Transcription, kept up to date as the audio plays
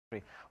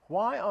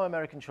Why are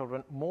American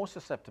children more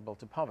susceptible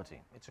to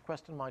poverty? It's a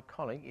question my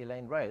colleague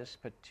Elaine Reyes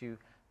put to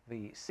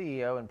the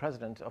CEO and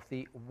president of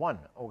the One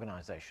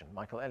organization,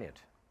 Michael Elliott.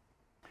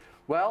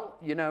 Well,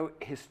 you know,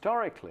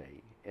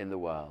 historically in the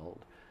world,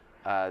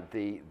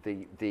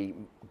 the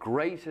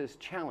greatest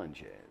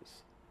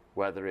challenges,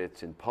 whether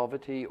it's in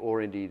poverty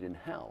or indeed in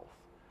health,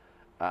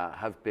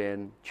 have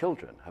been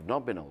children, have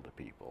not been older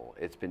people.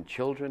 It's been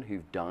children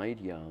who've died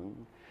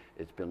young.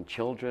 It's been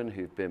children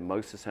who've been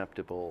most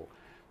susceptible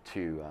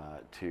to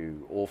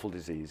awful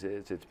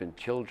diseases. It's been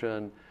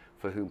children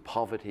for whom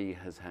poverty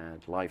has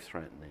had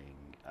life-threatening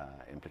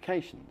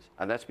implications.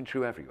 And that's been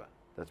true everywhere.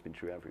 That's been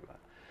true everywhere.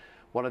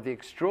 One of the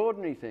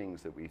extraordinary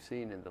things that we've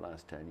seen in the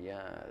last 10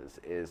 years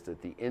is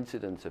that the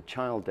incidence of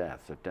child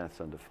deaths, of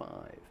deaths under 5,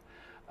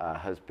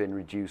 has been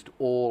reduced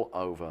all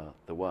over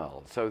the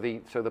world. So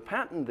the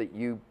pattern that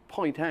you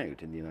point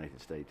out in the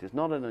United States is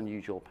not an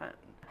unusual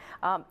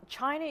pattern.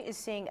 China is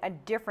seeing a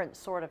different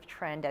sort of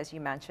trend, as you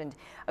mentioned.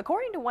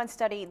 According to one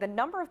study, the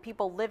number of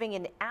people living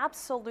in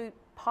absolute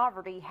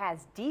poverty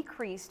has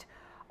decreased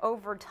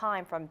over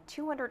time from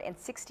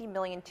 260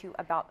 million to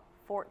about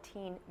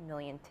 14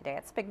 million today.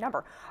 That's a big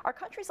number. Are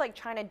countries like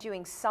China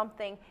doing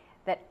something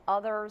that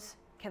others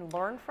can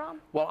learn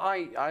from? Well,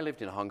 I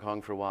lived in Hong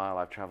Kong for a while.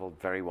 I've traveled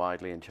very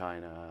widely in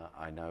China.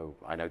 I know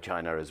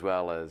China as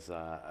well as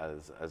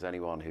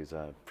anyone who's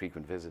a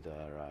frequent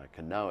visitor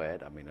can know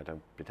it. I mean, I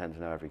don't pretend to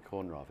know every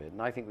corner of it.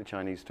 And I think the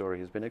Chinese story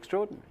has been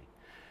extraordinary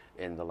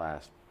in the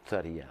last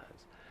 30 years.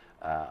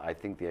 I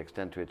think the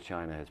extent to which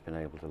China has been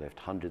able to lift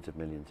hundreds of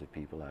millions of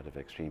people out of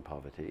extreme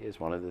poverty is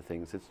one of the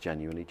things that's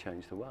genuinely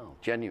changed the world.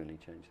 Genuinely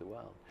changed the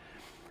world.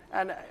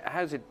 And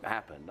how's it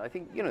happened? I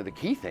think, you know, the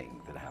key thing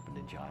that happened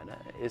in China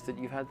is that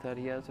you've had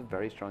 30 years of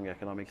very strong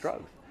economic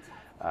growth.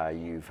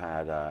 You've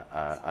had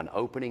an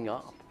opening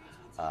up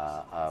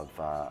of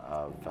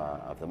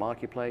the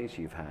marketplace.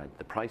 You've had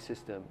the price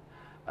system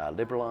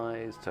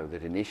liberalized, so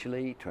that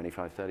initially,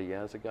 25, 30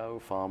 years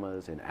ago,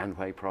 farmers in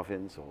Anhui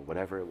province or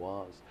whatever it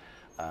was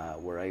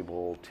were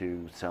able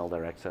to sell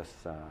their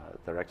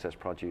excess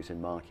produce in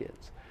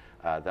markets.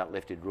 That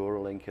lifted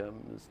rural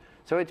incomes.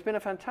 So it's been a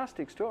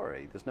fantastic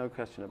story. There's no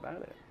question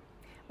about it.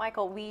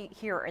 Michael, we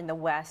here in the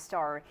West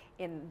are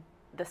in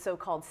the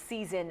so-called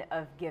season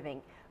of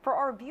giving. For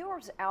our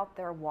viewers out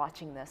there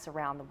watching this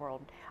around the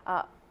world,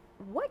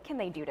 what can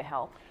they do to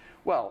help?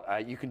 Well,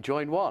 you can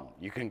join One.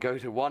 You can go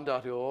to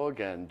one.org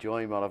and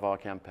join one of our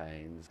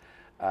campaigns.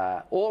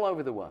 All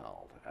over the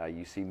world,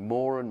 you see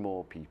more and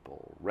more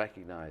people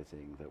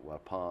recognizing that we're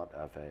part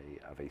of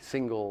a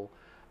single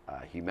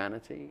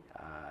humanity,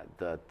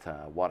 that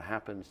what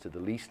happens to the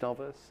least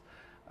of us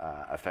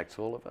affects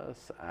all of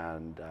us,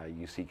 and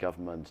you see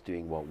governments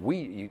doing what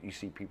you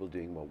see people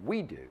doing what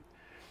we do,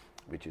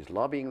 which is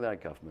lobbying their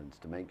governments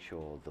to make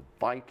sure the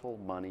vital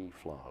money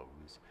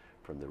flows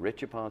from the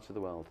richer parts of the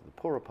world to the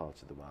poorer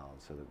parts of the world,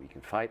 so that we can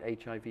fight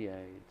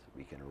HIV/AIDS,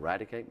 we can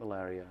eradicate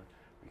malaria,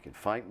 we can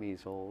fight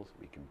measles,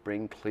 we can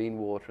bring clean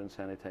water and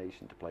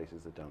sanitation to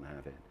places that don't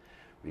have it,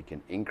 we can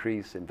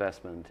increase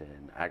investment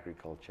in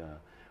agriculture,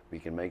 we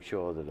can make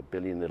sure that 1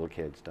 billion little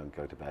kids don't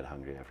go to bed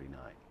hungry every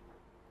night.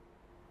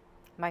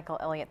 Michael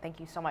Elliott, thank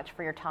you so much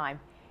for your time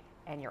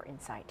and your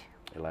insight.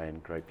 Elaine,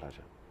 great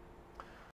pleasure.